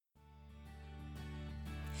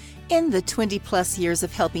In the 20-plus years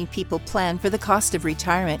of helping people plan for the cost of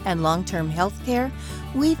retirement and long-term health care,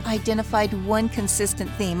 we've identified one consistent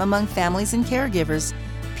theme among families and caregivers.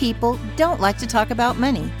 People don't like to talk about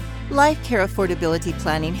money. Life Care Affordability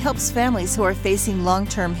Planning helps families who are facing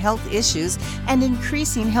long-term health issues and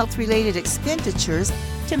increasing health-related expenditures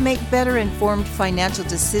to make better informed financial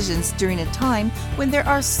decisions during a time when there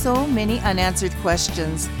are so many unanswered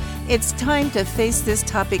questions. It's time to face this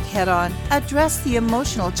topic head-on, address the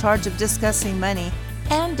emotional charge of discussing money,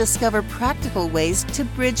 and discover practical ways to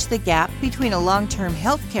bridge the gap between a long-term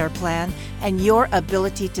health care plan and your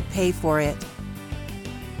ability to pay for it.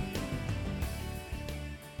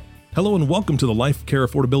 Hello and welcome to the Life Care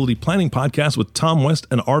Affordability Planning Podcast with Tom West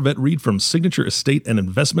and Arvet Reed from Signature Estate and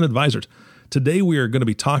Investment Advisors. Today we are going to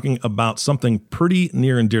be talking about something pretty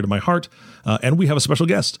near and dear to my heart, and we have a special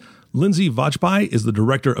guest. Lindsay Vajpai is the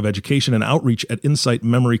Director of Education and Outreach at Insight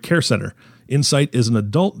Memory Care Center. Insight is an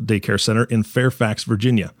adult daycare center in Fairfax,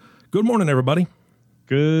 Virginia. Good morning, everybody.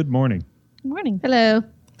 Good morning. Good morning. Hello.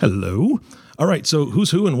 Hello. All right, so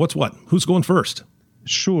who's who and what's what? Who's going first?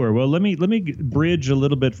 Sure. Well, let me bridge a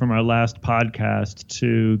little bit from our last podcast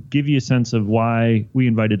to give you a sense of why we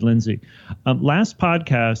invited Lindsay. Last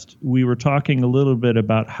podcast, we were talking a little bit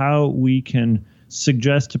about how we can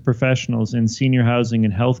suggest to professionals in senior housing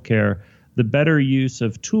and healthcare the better use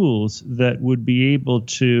of tools that would be able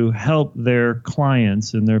to help their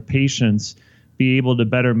clients and their patients be able to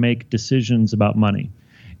better make decisions about money.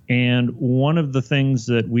 And one of the things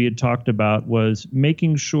that we had talked about was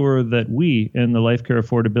making sure that we in the Life Care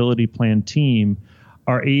Affordability Plan team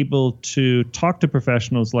are able to talk to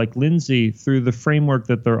professionals like Lindsay through the framework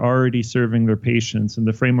that they're already serving their patients and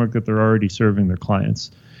the framework that they're already serving their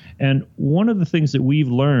clients. And one of the things that we've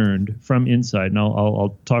learned from Insight, and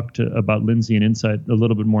I'll talk about Lindsay and Insight a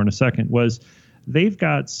little bit more in a second, was they've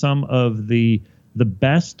got some of the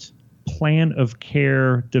best plan of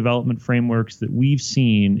care development frameworks that we've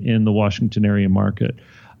seen in the Washington area market.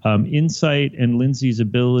 Insight and Lindsay's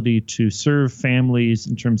ability to serve families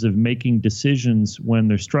in terms of making decisions when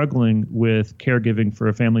they're struggling with caregiving for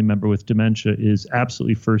a family member with dementia is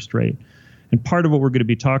absolutely first rate. And part of what we're going to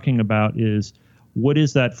be talking about is what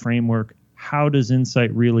is that framework? How does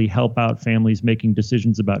Insight really help out families making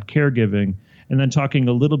decisions about caregiving? And then talking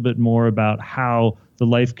a little bit more about how the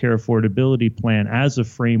Life Care Affordability Plan as a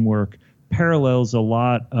framework parallels a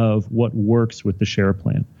lot of what works with the Share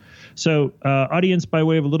Plan. So audience, by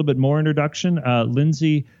way of a little bit more introduction,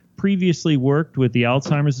 Lindsay previously worked with the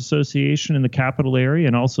Alzheimer's Association in the capital area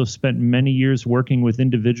and also spent many years working with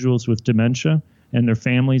individuals with dementia and their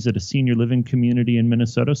families at a senior living community in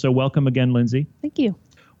Minnesota. So welcome again, Lindsay. Thank you.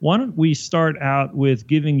 Why don't we start out with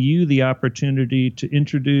giving you the opportunity to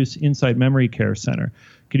introduce Insight Memory Care Center.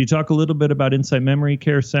 Could you talk a little bit about Insight Memory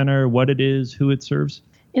Care Center, what it is, who it serves?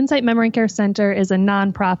 Insight Memory Care Center is a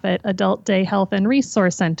nonprofit adult day health and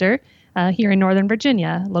resource center here in Northern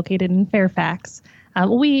Virginia, located in Fairfax.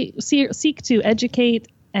 We seek to educate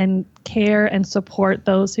and care and support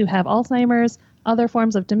those who have Alzheimer's, other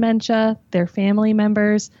forms of dementia, their family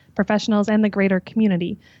members, professionals, and the greater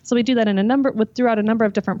community. So we do that throughout a number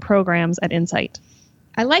of different programs at Insight.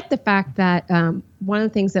 I like the fact that one of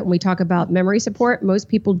the things that when we talk about memory support, most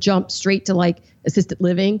people jump straight to like assisted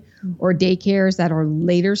living or daycares that are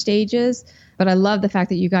later stages. But I love the fact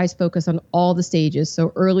that you guys focus on all the stages,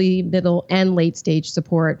 so early, middle, and late stage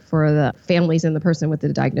support for the families and the person with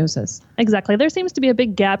the diagnosis. Exactly. There seems to be a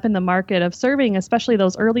big gap in the market of serving, especially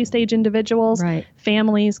those early stage individuals, right,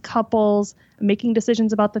 families, couples, making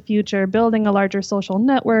decisions about the future, building a larger social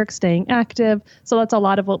network, staying active. So that's a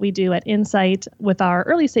lot of what we do at Insight with our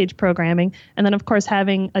early stage programming. And then, of course,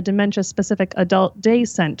 having a dementia-specific adult day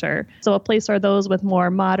center. So a place where those with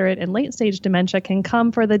more moderate and late stage dementia can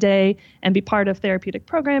come for the day and be part of therapeutic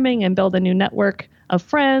programming and build a new network of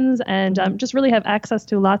friends and just really have access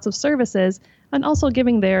to lots of services, and also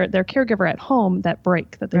giving their caregiver at home that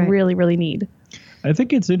break that they really, really need. I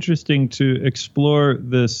think it's interesting to explore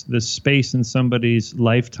this space in somebody's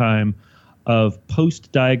lifetime of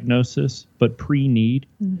post-diagnosis but pre-need,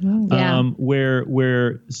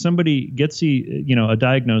 where somebody gets a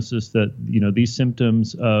diagnosis that these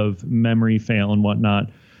symptoms of memory fail and whatnot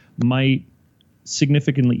might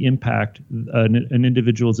significantly impact an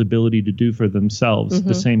individual's ability to do for themselves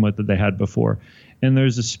the same way that they had before. And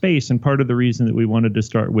there's a space, and part of the reason that we wanted to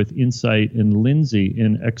start with Insight and Lindsay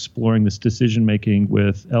in exploring this decision-making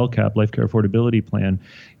with LCAP, Life Care Affordability Plan,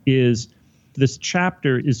 is this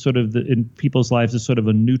chapter is sort of in people's lives is sort of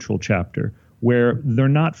a neutral chapter where they're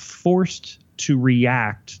not forced to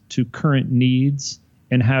react to current needs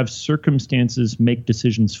and have circumstances make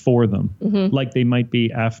decisions for them, like they might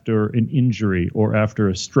be after an injury or after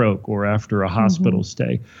a stroke or after a hospital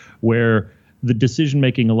stay, where the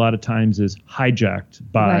decision-making a lot of times is hijacked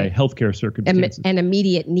by healthcare circumstances. An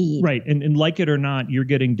immediate need. Right. And like it or not, you're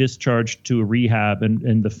getting discharged to a rehab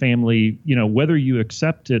and the family, whether you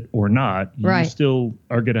accept it or not, you still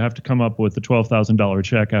are going to have to come up with the $12,000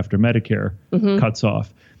 check after Medicare cuts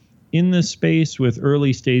off. In this space with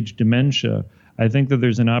early stage dementia, I think that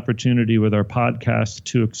there's an opportunity with our podcast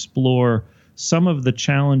to explore some of the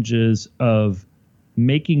challenges of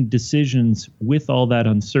making decisions with all that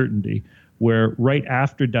uncertainty, where right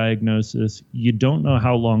after diagnosis, you don't know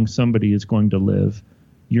how long somebody is going to live.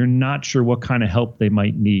 You're not sure what kind of help they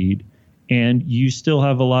might need. And you still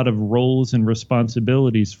have a lot of roles and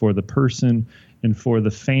responsibilities for the person and for the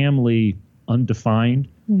family undefined.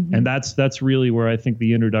 And that's really where I think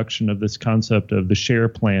the introduction of this concept of the share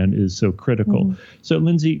plan is so critical. So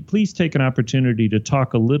Lindsay, please take an opportunity to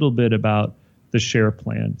talk a little bit about the share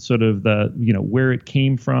plan, sort of the, where it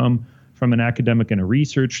came from an academic and a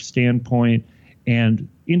research standpoint, and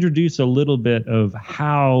introduce a little bit of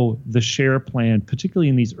how the share plan, particularly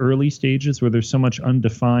in these early stages where there's so much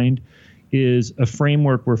undefined, is a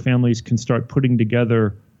framework where families can start putting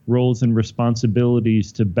together roles and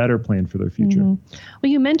responsibilities to better plan for their future. Well,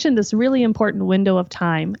 you mentioned this really important window of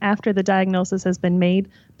time after the diagnosis has been made,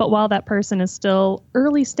 but while that person is still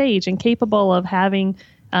early stage and capable of having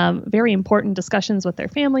very important discussions with their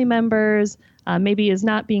family members, maybe is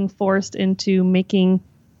not being forced into making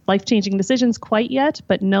life-changing decisions quite yet,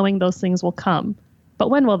 but knowing those things will come. But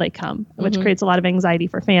when will they come? Which creates a lot of anxiety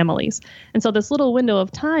for families. And so this little window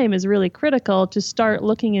of time is really critical to start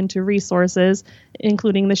looking into resources,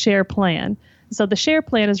 including the share plan. So the share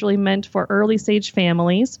plan is really meant for early stage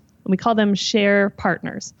families. We call them share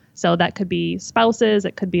partners. So that could be spouses,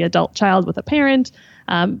 it could be adult child with a parent,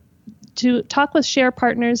 to talk with share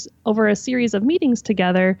partners over a series of meetings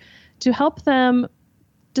together to help them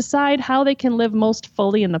decide how they can live most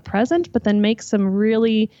fully in the present, but then make some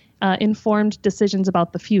really informed decisions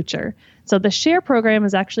about the future. So the SHARE program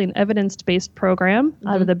is actually an evidence-based program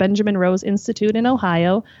out of the Benjamin Rose Institute in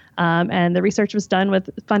Ohio. And the research was done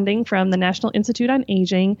with funding from the National Institute on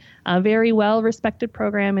Aging, a very well-respected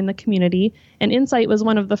program in the community. And Insight was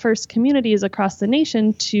one of the first communities across the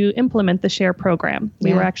nation to implement the SHARE program.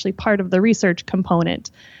 We were actually part of the research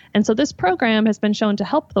component. And so this program has been shown to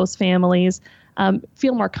help those families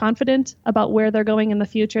feel more confident about where they're going in the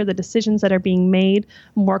future, the decisions that are being made,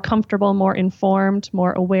 more comfortable, more informed,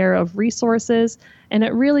 more aware of resources. And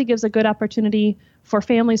it really gives a good opportunity for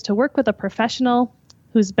families to work with a professional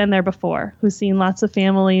who's been there before, who's seen lots of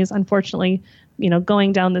families, unfortunately,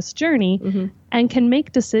 going down this journey, and can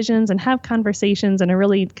make decisions and have conversations in a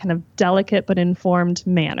really kind of delicate but informed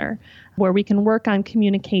manner, where we can work on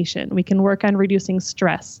communication, we can work on reducing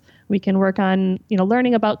stress, we can work on,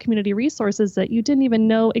 learning about community resources that you didn't even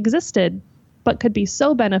know existed, but could be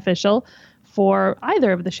so beneficial for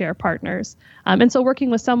either of the SHARE partners. And so working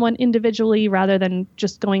with someone individually rather than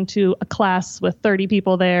just going to a class with 30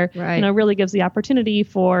 people there, really gives the opportunity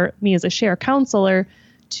for me as a SHARE counselor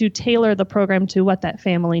to tailor the program to what that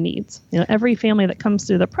family needs. Every family that comes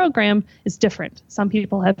through the program is different. Some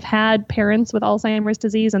people have had parents with Alzheimer's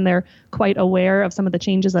disease and they're quite aware of some of the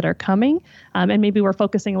changes that are coming. And maybe we're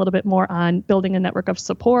focusing a little bit more on building a network of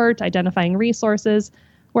support, identifying resources,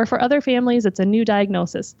 where for other families, it's a new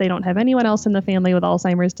diagnosis. They don't have anyone else in the family with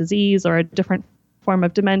Alzheimer's disease or a different form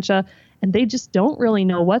of dementia, and they just don't really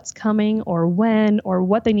know what's coming or when or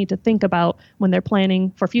what they need to think about when they're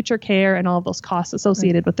planning for future care and all of those costs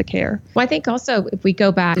associated with the care. Well, I think also if we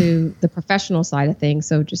go back to the professional side of things,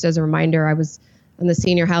 so just as a reminder, I was in the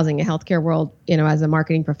senior housing and healthcare world, as a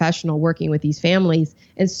marketing professional working with these families,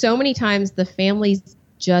 and so many times the families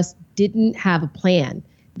just didn't have a plan.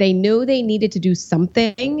 They knew they needed to do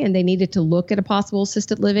something and they needed to look at a possible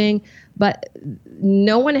assisted living, but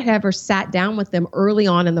no one had ever sat down with them early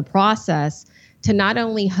on in the process to not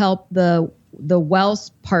only help the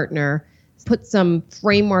Wells partner put some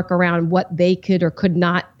framework around what they could or could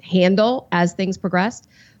not handle as things progressed,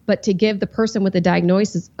 but to give the person with the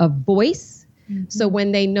diagnosis a voice. So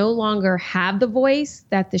when they no longer have the voice,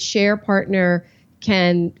 that the SHARE partner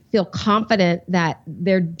can feel confident that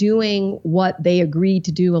they're doing what they agreed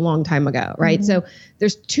to do a long time ago, right? So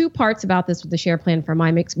there's two parts about this with the SHARE plan from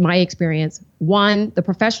my experience. One, the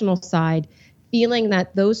professional side, feeling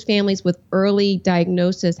that those families with early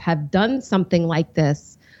diagnosis have done something like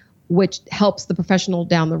this, which helps the professional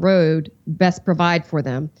down the road best provide for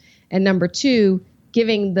them. And number two,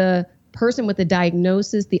 giving the person with the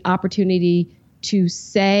diagnosis the opportunity to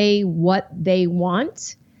say what they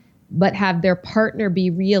want but have their partner be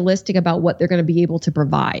realistic about what they're going to be able to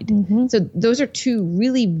provide. Mm-hmm. So those are two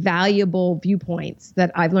really valuable viewpoints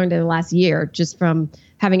that I've learned in the last year, just from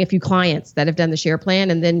having a few clients that have done the share plan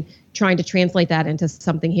and then trying to translate that into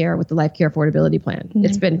something here with the Life Care Affordability Plan. Mm-hmm.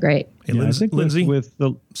 It's been great. Hey, Lindsay,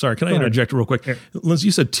 sorry, can I interject real quick? Lindsay,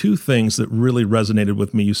 you said two things that really resonated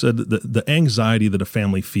with me. You said that the anxiety that a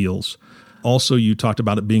family feels. Also, you talked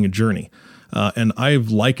about it being a journey. And I've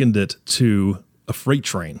likened it to a freight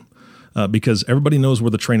train because everybody knows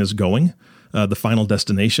where the train is going, the final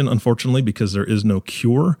destination, unfortunately, because there is no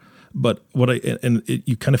cure. But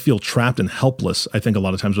you kind of feel trapped and helpless, I think, a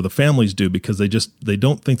lot of times, where the families do, because they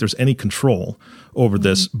don't think there's any control over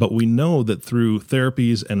this. But we know that through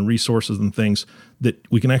therapies and resources and things that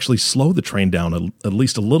we can actually slow the train down at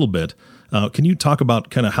least a little bit. Can you talk about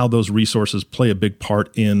kind of how those resources play a big part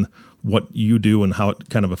in what you do and how it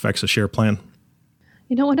kind of affects a share plan?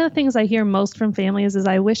 You know, one of the things I hear most from families is,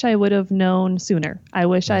 I wish I would have known sooner. I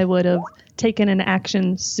wish I would have taken an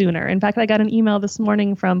action sooner. In fact, I got an email this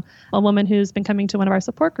morning from a woman who's been coming to one of our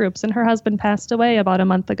support groups, and her husband passed away about a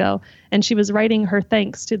month ago. And she was writing her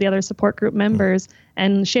thanks to the other support group members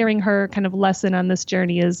and sharing her kind of lesson on this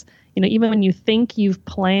journey is, you know, even when you think you've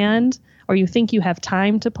planned or you think you have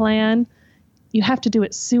time to plan, you have to do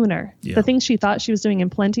it sooner. Yeah. The things she thought she was doing in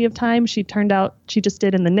plenty of time, turned out she just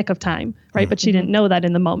did in the nick of time, right? Mm-hmm. But she didn't know that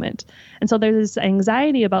in the moment. And so there's this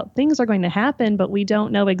anxiety about things are going to happen, but we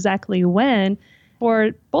don't know exactly when.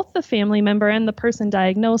 For both the family member and the person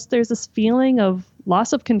diagnosed, there's this feeling of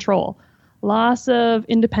loss of control, loss of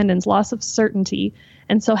independence, loss of certainty.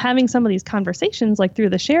 And so having some of these conversations, like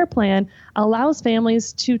through the share plan, allows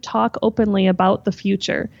families to talk openly about the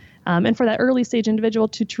future. And for that early stage individual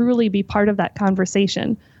to truly be part of that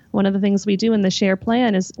conversation. One of the things we do in the share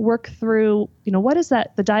plan is work through, you know, what is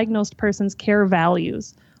that the diagnosed person's care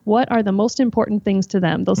values? What are the most important things to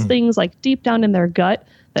them? Those things like deep down in their gut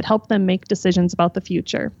that help them make decisions about the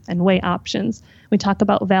future and weigh options. We talk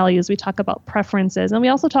about values, we talk about preferences, and we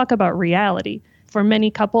also talk about reality. For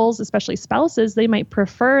many couples, especially spouses, they might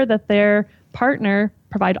prefer that their partner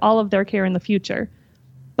provide all of their care in the future.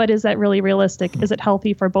 But is that really realistic? Is it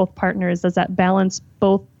healthy for both partners? Does that balance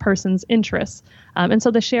both persons' interests? And so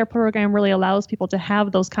the SHARE program really allows people to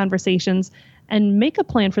have those conversations and make a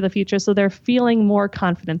plan for the future so they're feeling more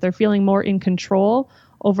confident. They're feeling more in control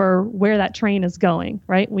over where that train is going,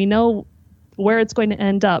 right? We know where it's going to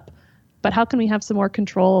end up, but how can we have some more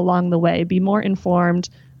control along the way, be more informed,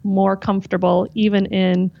 more comfortable, even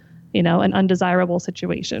in, you know, an undesirable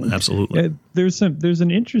situation? Absolutely. There's an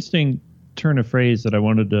interesting turn of phrase that I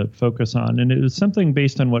wanted to focus on, and it was something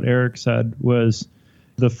based on what Eric said, was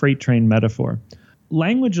the freight train metaphor.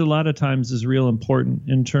 Language a lot of times is real important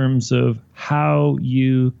in terms of how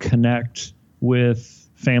you connect with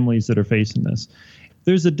families that are facing this.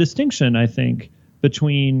 There's a distinction, I think,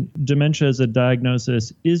 between dementia as a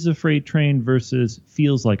diagnosis is a freight train versus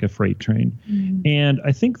feels like a freight train. Mm-hmm. And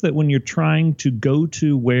I think that when you're trying to go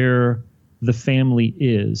to where the family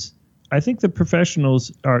is, I think the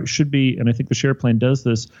professionals should be, and I think the share plan does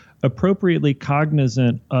this, appropriately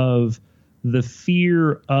cognizant of the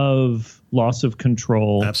fear of loss of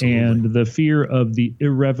control. Absolutely. And the fear of the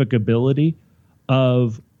irrevocability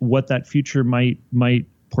of what that future might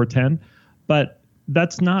portend. But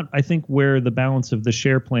that's not, I think, where the balance of the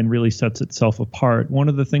share plan really sets itself apart. One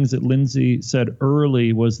of the things that Lindsay said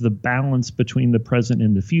early was the balance between the present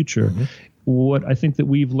and the future. Mm-hmm. What I think that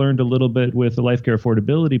we've learned a little bit with the Life Care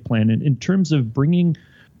Affordability Plan, in terms of bringing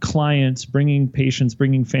clients, bringing patients,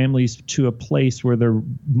 bringing families to a place where they're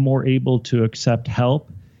more able to accept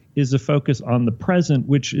help, is a focus on the present,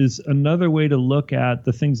 which is another way to look at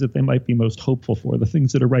the things that they might be most hopeful for, the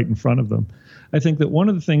things that are right in front of them. I think that one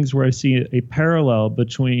of the things where I see a parallel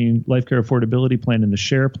between Life Care Affordability Plan and the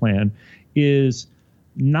share plan is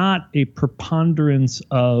not a preponderance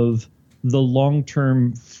of the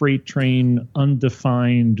long-term freight train,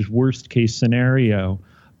 undefined worst case scenario,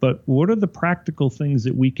 but what are the practical things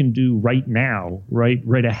that we can do right now,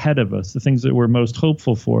 right ahead of us, the things that we're most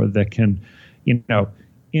hopeful for that can, you know,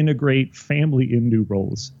 integrate family in new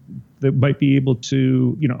roles, that might be able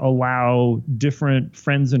to, you know, allow different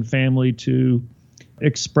friends and family to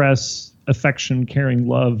express affection, caring,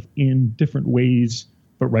 love in different ways.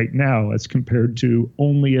 But right now, as compared to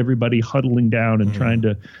only everybody huddling down and trying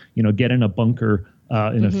to, you know, get in a bunker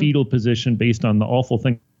in a fetal position based on the awful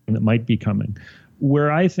thing that might be coming.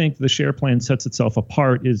 Where I think the share plan sets itself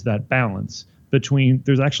apart is that balance between,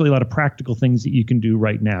 there's actually a lot of practical things that you can do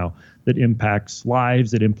right now that impacts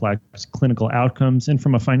lives, that impacts clinical outcomes, and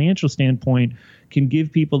from a financial standpoint, can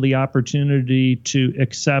give people the opportunity to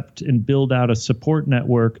accept and build out a support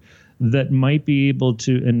network that might be able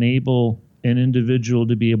to enable an individual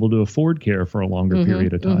to be able to afford care for a longer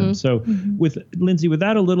period of time. So with Lindsay, with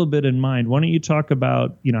that a little bit in mind, why don't you talk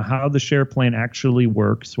about, how the share plan actually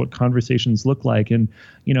works, what conversations look like, and,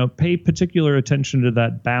 pay particular attention to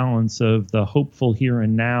that balance of the hopeful here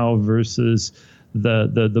and now versus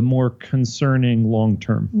the more concerning long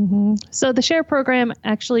term. So the share program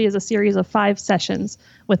actually is a series of 5 sessions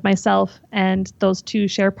with myself and those 2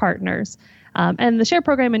 share partners. And the share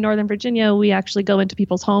program in Northern Virginia, we actually go into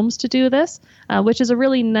people's homes to do this, which is a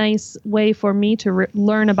really nice way for me to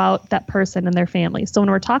learn about that person and their family. So when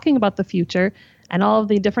we're talking about the future and all of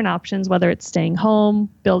the different options, whether it's staying home,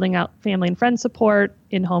 building out family and friend support,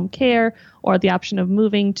 in-home care, or the option of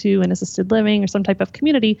moving to an assisted living or some type of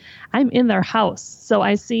community, I'm in their house. So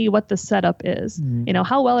I see what the setup is.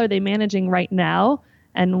 How well are they managing right now?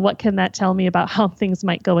 And what can that tell me about how things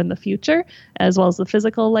might go in the future, as well as the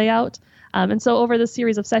physical layout? And so over this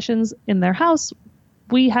series of sessions in their house,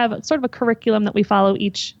 we have sort of a curriculum that we follow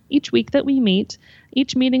each week that we meet.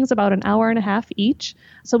 Each meeting is about an hour and a half each.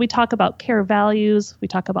 So we talk about care values. We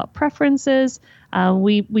talk about preferences.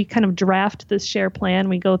 We kind of draft this share plan.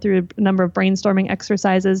 We go through a number of brainstorming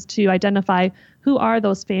exercises to identify who are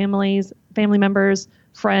those family members,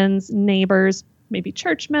 friends, neighbors, maybe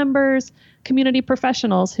church members, community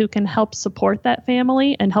professionals who can help support that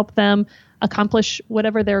family and help them accomplish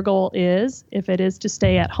whatever their goal is, if it is to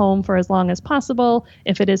stay at home for as long as possible,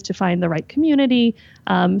 if it is to find the right community.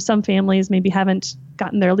 Some families maybe haven't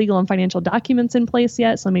gotten their legal and financial documents in place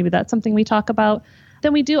yet, so maybe that's something we talk about.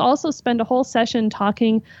 Then we do also spend a whole session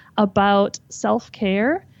talking about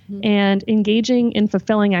self-care and engaging in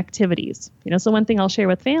fulfilling activities. So one thing I'll share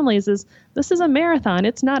with families is this is a marathon,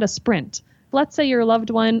 it's not a sprint. Let's say your loved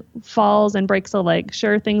one falls and breaks a leg.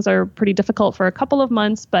 Sure, things are pretty difficult for a couple of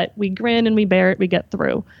months, but we grin and we bear it, we get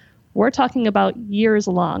through. We're talking about years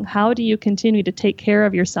long. How do you continue to take care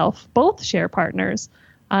of yourself, both share partners,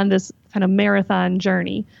 on this kind of marathon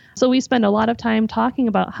journey? So we spend a lot of time talking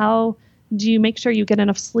about how do you make sure you get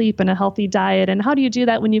enough sleep and a healthy diet, and how do you do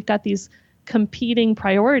that when you've got these competing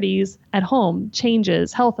priorities at home,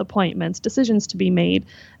 changes, health appointments, decisions to be made.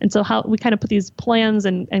 And so how we kind of put these plans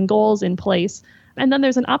and goals in place. And then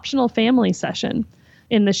there's an optional family session.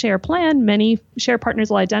 In the share plan, many share partners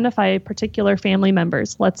will identify particular family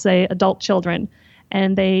members, let's say adult children,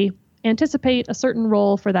 and they anticipate a certain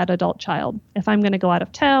role for that adult child. If I'm going to go out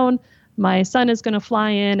of town, my son is going to fly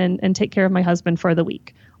in and take care of my husband for the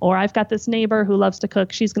week. Or I've got this neighbor who loves to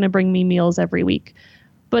cook. She's going to bring me meals every week.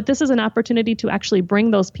 But this is an opportunity to actually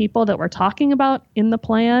bring those people that we're talking about in the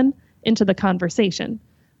plan into the conversation.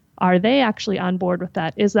 Are they actually on board with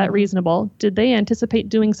that? Is that reasonable? Did they anticipate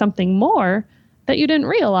doing something more that you didn't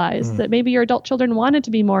realize, that maybe your adult children wanted to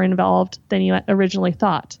be more involved than you originally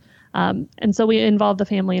thought? And so we involve the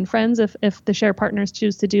family and friends if the share partners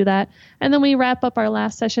choose to do that. And then we wrap up our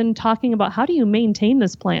last session talking about how do you maintain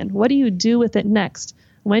this plan? What do you do with it next?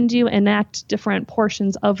 When do you enact different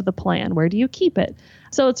portions of the plan? Where do you keep it?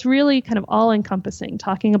 So it's really kind of all-encompassing,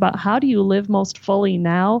 talking about how do you live most fully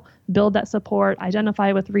now, build that support,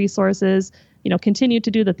 identify with resources, continue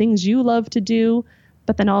to do the things you love to do,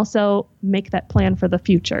 but then also make that plan for the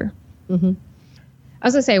future. I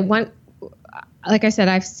was going to say, like I said,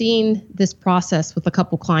 I've seen this process with a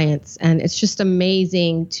couple clients, and it's just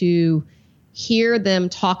amazing to hear them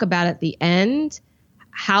talk about at the end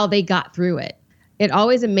how they got through it. It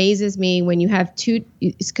always amazes me when you have two,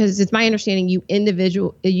 because it's my understanding you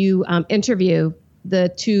interview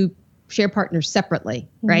the 2 share partners separately,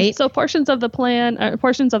 right? So portions of the plan,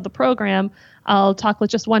 portions of the program, I'll talk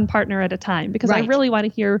with just one partner at a time because I really want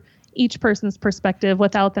to hear each person's perspective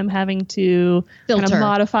without them having to kind of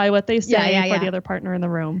modify what they say for the other partner in the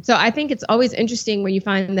room. So I think it's always interesting when you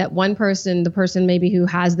find that one person, the person maybe who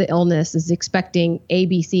has the illness, is expecting A,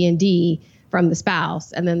 B, C, and D from the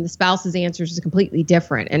spouse, and then the spouse's answers is completely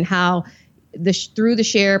different, and how through the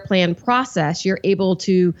share plan process, you're able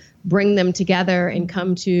to bring them together and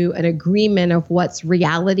come to an agreement of what's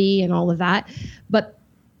reality and all of that. But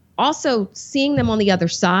also seeing them on the other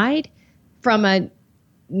side from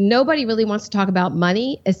nobody really wants to talk about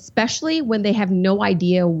money, especially when they have no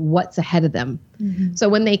idea what's ahead of them. So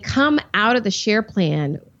when they come out of the share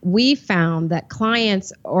plan, we found that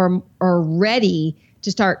clients are ready to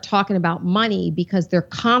start talking about money because they're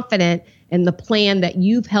confident in the plan that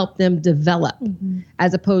you've helped them develop,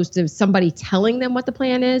 as opposed to somebody telling them what the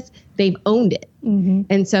plan is. They've owned it.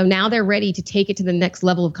 And so now they're ready to take it to the next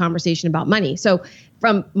level of conversation about money. So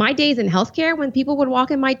from my days in healthcare, when people would walk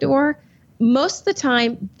in my door, most of the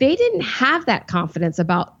time they didn't have that confidence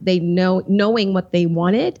about knowing what they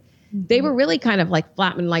wanted. They were really kind of like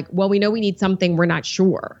flatman, like, well, we know we need something, we're not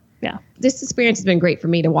sure. Yeah. This experience has been great for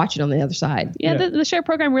me to watch it on the other side. Yeah, the SHARE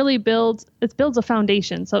program really builds a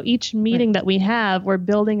foundation. So each meeting that we have, we're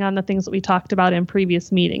building on the things that we talked about in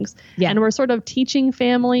previous meetings. Yeah. And we're sort of teaching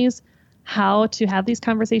families how to have these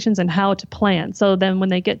conversations and how to plan. So then when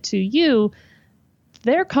they get to you,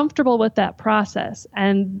 they're comfortable with that process.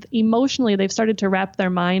 And emotionally, they've started to wrap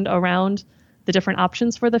their mind around the different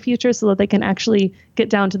options for the future so that they can actually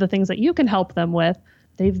get down to the things that you can help them with.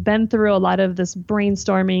 They've been through a lot of this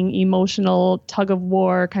brainstorming, emotional, tug of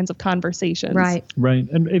war kinds of conversations. Right.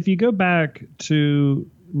 And if you go back to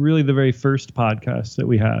really the very first podcast that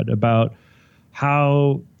we had about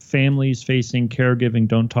how families facing caregiving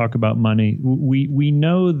don't talk about money, we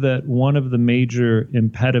know that one of the major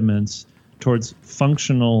impediments towards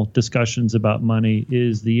functional discussions about money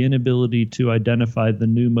is the inability to identify the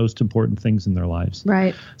new most important things in their lives.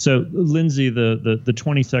 Right. So, Lindsay, the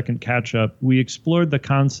 20-second catch-up, we explored the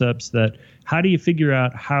concepts that how do you figure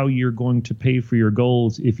out how you're going to pay for your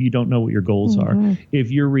goals if you don't know what your goals are? If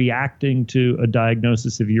you're reacting to a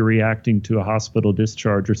diagnosis, if you're reacting to a hospital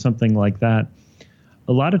discharge or something like that,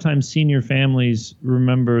 a lot of times senior families,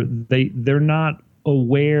 remember, they're not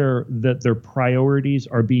aware that their priorities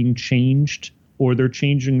are being changed or they're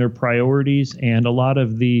changing their priorities, and a lot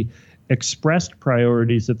of the expressed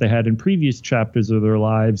priorities that they had in previous chapters of their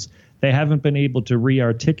lives, they haven't been able to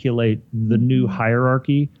re-articulate the new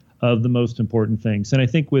hierarchy of the most important things. And I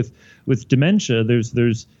think with dementia,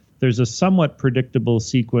 there's a somewhat predictable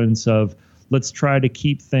sequence of let's try to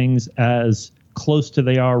keep things as close to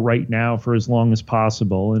they are right now for as long as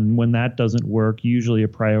possible. And when that doesn't work, usually a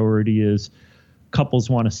priority is couples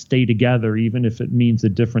want to stay together, even if it means a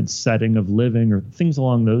different setting of living or things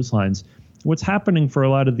along those lines. What's happening for a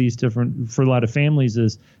lot of families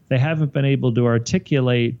is they haven't been able to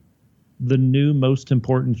articulate the new most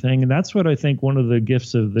important thing. And that's what I think one of the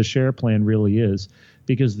gifts of the SHARE plan really is,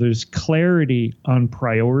 because there's clarity on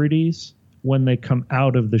priorities when they come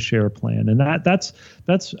out of the SHARE plan. And that's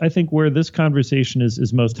I think where this conversation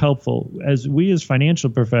is most helpful, as we as financial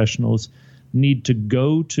professionals need to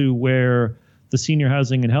go to where the senior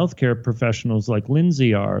housing and healthcare professionals like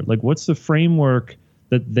Lindsay are. Like, what's the framework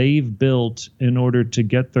that they've built in order to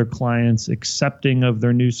get their clients accepting of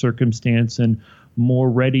their new circumstance and more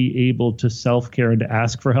ready, able to self-care and to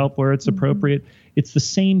ask for help where it's appropriate? It's the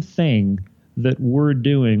same thing that we're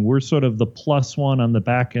doing. We're sort of the plus one on the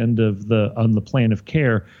back end of on the plan of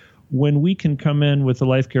care. When we can come in with a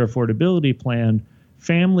life care affordability plan,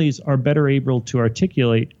 families are better able to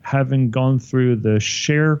articulate, having gone through the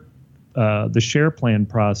SHARE plan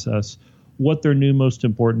process, what their new most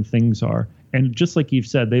important things are. And just like you've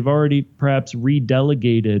said, they've already perhaps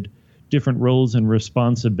redelegated different roles and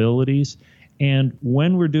responsibilities. And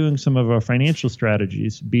when we're doing some of our financial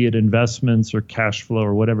strategies, be it investments or cash flow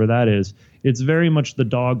or whatever that is, it's very much the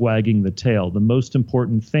dog wagging the tail. The most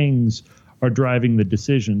important things are driving the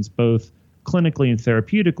decisions, both clinically and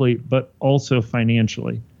therapeutically, but also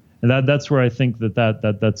financially. And that's where I think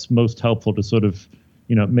that's most helpful to sort of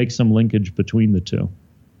make some linkage between the two.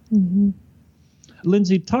 Mm-hmm.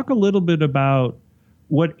 Lindsay, talk a little bit about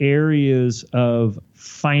what areas of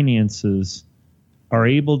finances are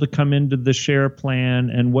able to come into the SHARE plan,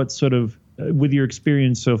 and what sort of, with your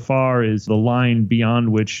experience so far, is the line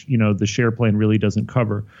beyond which, the SHARE plan really doesn't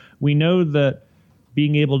cover. We know that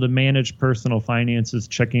being able to manage personal finances,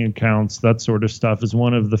 checking accounts, that sort of stuff is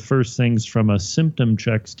one of the first things from a symptom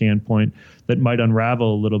check standpoint that might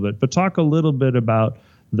unravel a little bit. But talk a little bit about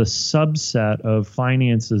the subset of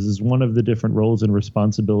finances as one of the different roles and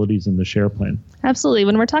responsibilities in the SHARE plan. Absolutely.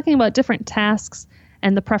 When we're talking about different tasks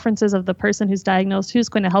and the preferences of the person who's diagnosed, who's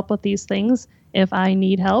going to help with these things, if I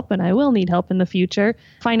need help, and I will need help in the future,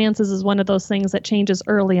 finances is one of those things that changes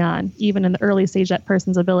early on, even in the early stage, that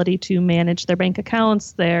person's ability to manage their bank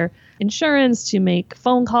accounts, their insurance, to make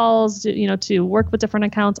phone calls, to work with different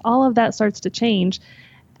accounts, all of that starts to change.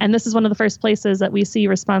 And this is one of the first places that we see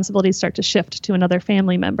responsibilities start to shift to another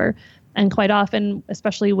family member. And quite often,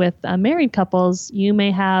 especially with married couples, you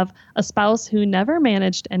may have a spouse who never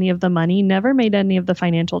managed any of the money, never made any of the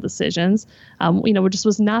financial decisions, just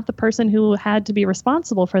was not the person who had to be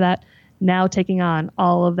responsible for that, now taking on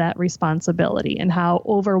all of that responsibility and how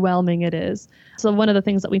overwhelming it is. So one of the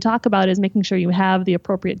things that we talk about is making sure you have the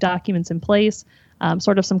appropriate documents in place,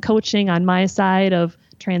 sort of some coaching on my side of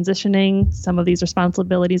transitioning some of these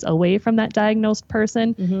responsibilities away from that diagnosed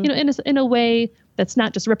person, in a way that's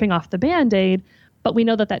not just ripping off the Band-Aid, but we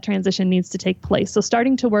know that transition needs to take place. So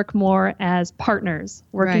starting to work more as partners,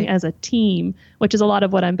 working as a team, which is a lot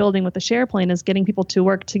of what I'm building with the SHARE plan, is getting people to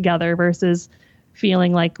work together versus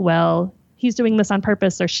feeling like, well, he's doing this on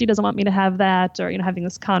purpose, or she doesn't want me to have that, or, having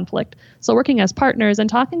this conflict. So working as partners and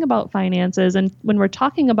talking about finances, and when we're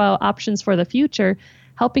talking about options for the future,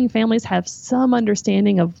 helping families have some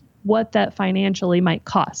understanding of what that financially might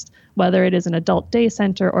cost, whether it is an adult day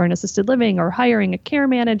center or an assisted living or hiring a care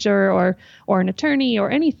manager or an attorney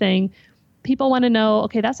or anything. People want to know,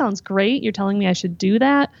 okay, that sounds great. You're telling me I should do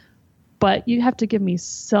that, but you have to give me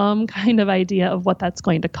some kind of idea of what that's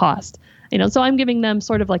going to cost. So I'm giving them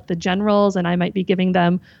sort of like the generals, and I might be giving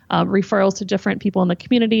them referrals to different people in the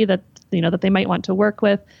community that they might want to work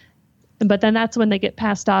with. But then that's when they get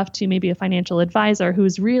passed off to maybe a financial advisor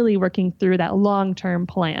who's really working through that long-term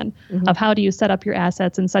plan of how do you set up your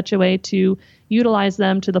assets in such a way to utilize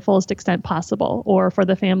them to the fullest extent possible, or for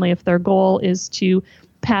the family, if their goal is to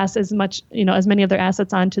pass as much, as many of their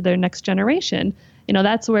assets on to their next generation.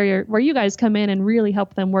 That's where you guys come in and really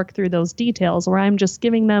help them work through those details, where I'm just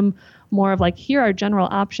giving them more of like, here are general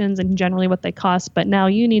options and generally what they cost, but now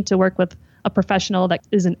you need to work with a professional that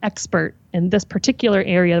is an expert in this particular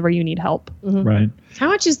area where you need help. Right. How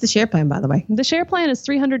much is the share plan, by the way? The share plan is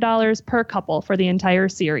 $300 per couple for the entire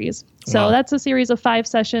series. So that's a series of 5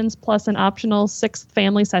 sessions plus an optional 6th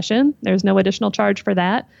family session. There's no additional charge for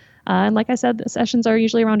that. And like I said, the sessions are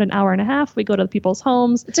usually around an hour and a half. We go to people's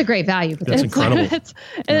homes. It's a great value. That's incredible.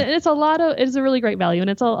 It's a really great value. And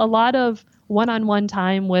it's a lot of one-on-one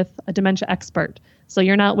time with a dementia expert. So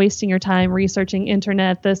you're not wasting your time researching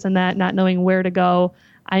internet, this and that, not knowing where to go.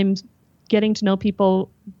 I'm getting to know people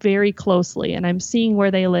very closely, and I'm seeing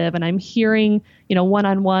where they live, and I'm hearing,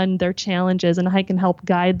 one-on-one their challenges, and I can help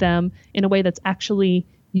guide them in a way that's actually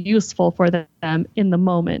useful for them in the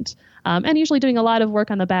moment. And usually doing a lot of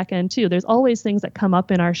work on the back end too. There's always things that come up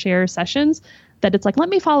in our share sessions that it's like, let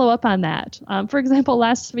me follow up on that. For example,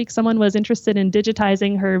 last week, someone was interested in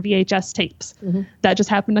digitizing her VHS tapes. That just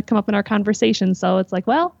happened to come up in our conversation. So it's like,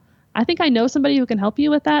 well, I think I know somebody who can help you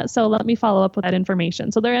with that. So let me follow up with that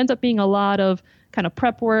information. So there ends up being a lot of kind of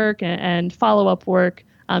prep work and follow-up work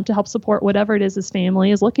to help support whatever it is this family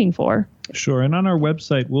is looking for. Sure. And on our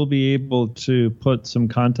website, we'll be able to put some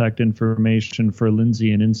contact information for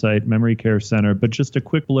Lindsay and Insight Memory Care Center. But just a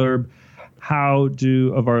quick blurb. How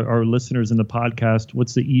do our listeners in the podcast,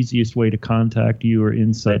 what's the easiest way to contact you or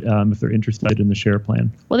Insight if they're interested in the share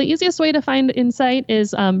plan? Well, the easiest way to find Insight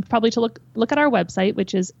is probably to look at our website,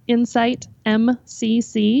 which is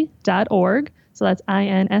insightmcc.org. So that's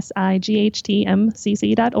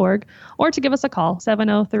insightmcc.org, or to give us a call,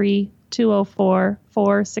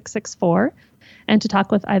 703-204-4664, and to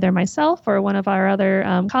talk with either myself or one of our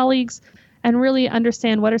other colleagues and really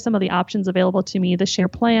understand what are some of the options available to me, the share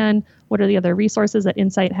plan, what are the other resources that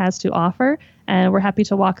Insight has to offer, and we're happy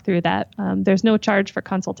to walk through that. There's no charge for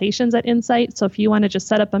consultations at Insight, so if you want to just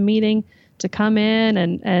set up a meeting to come in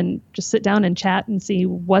and just sit down and chat and see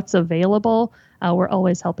what's available, we're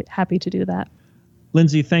always happy to do that.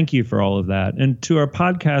 Lindsay, thank you for all of that. And to our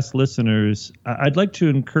podcast listeners, I'd like to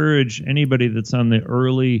encourage anybody that's on the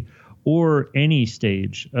early or any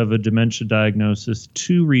stage of a dementia diagnosis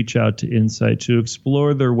to reach out to Insight, to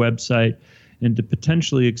explore their website, and to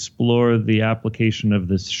potentially explore the application of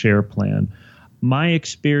this share plan. My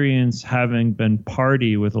experience, having been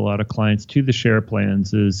party with a lot of clients to the share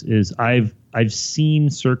plans, is I've seen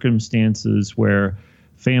circumstances where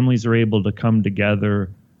families are able to come together,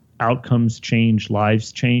 outcomes change,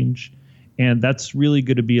 lives change. And that's really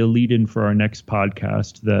going to be a lead-in for our next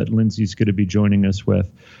podcast that Lindsay's going to be joining us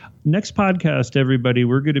with. Next podcast, everybody,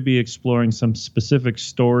 we're going to be exploring some specific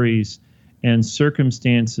stories and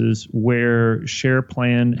circumstances where share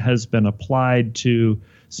plan has been applied to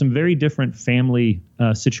some very different family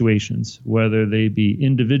situations, whether they be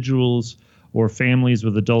individuals or families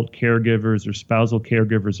with adult caregivers or spousal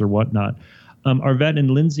caregivers or whatnot. Arvette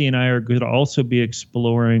and Lindsay and I are going to also be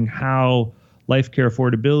exploring how life care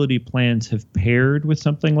affordability plans have paired with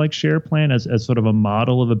something like share plan as sort of a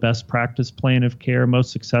model of a best practice plan of care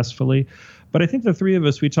most successfully. But I think the three of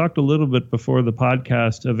us, we talked a little bit before the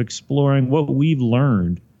podcast of exploring what we've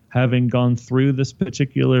learned having gone through this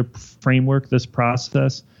particular framework, this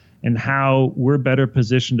process, and how we're better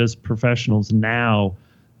positioned as professionals now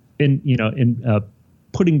in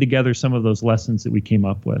putting together some of those lessons that we came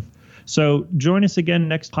up with. So join us again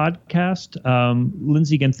next podcast.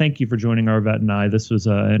 Lindsay, again, thank you for joining Arvette and I. This was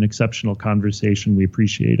an exceptional conversation. We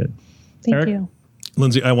appreciate it. Thank you.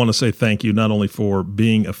 Lindsay, I want to say thank you not only for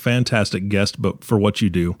being a fantastic guest, but for what you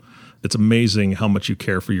do. It's amazing how much you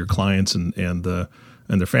care for your clients and their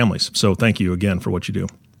families. So thank you again for what you do.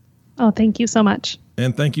 Oh, thank you so much.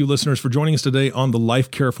 And thank you, listeners, for joining us today on the Life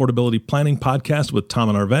Care Affordability Planning Podcast with Tom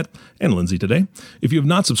and Arvette and Lindsay today. If you have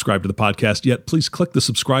not subscribed to the podcast yet, please click the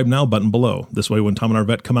subscribe now button below. This way, when Tom and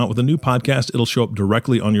Arvette come out with a new podcast, it'll show up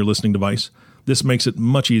directly on your listening device. This makes it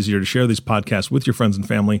much easier to share these podcasts with your friends and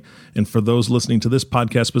family. And for those listening to this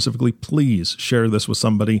podcast specifically, please share this with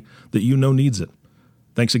somebody that you know needs it.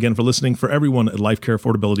 Thanks again for listening. For everyone at Life Care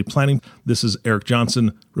Affordability Planning, this is Eric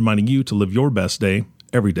Johnson reminding you to live your best day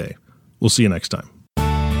every day. We'll see you next time.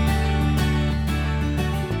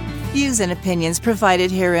 Views and opinions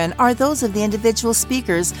provided herein are those of the individual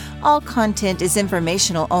speakers. All content is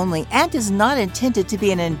informational only and is not intended to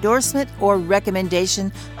be an endorsement or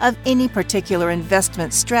recommendation of any particular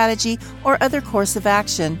investment strategy or other course of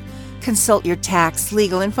action. Consult your tax,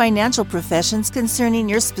 legal, and financial professions concerning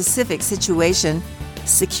your specific situation.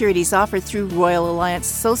 Securities offered through Royal Alliance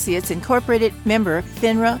Associates Incorporated, member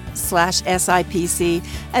FINRA/SIPC.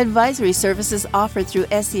 Advisory services offered through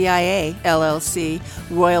SEIA LLC.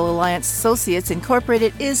 Royal Alliance Associates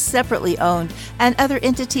Incorporated is separately owned, and other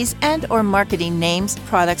entities and or marketing names,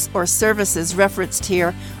 products, or services referenced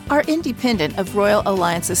here are independent of Royal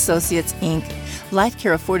Alliance Associates, Inc. Life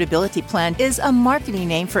Care Affordability Plan is a marketing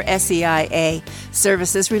name for SEIA.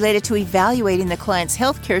 Services related to evaluating the client's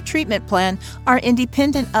health care treatment plan are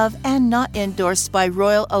independent of and not endorsed by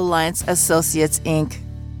Royal Alliance Associates, Inc.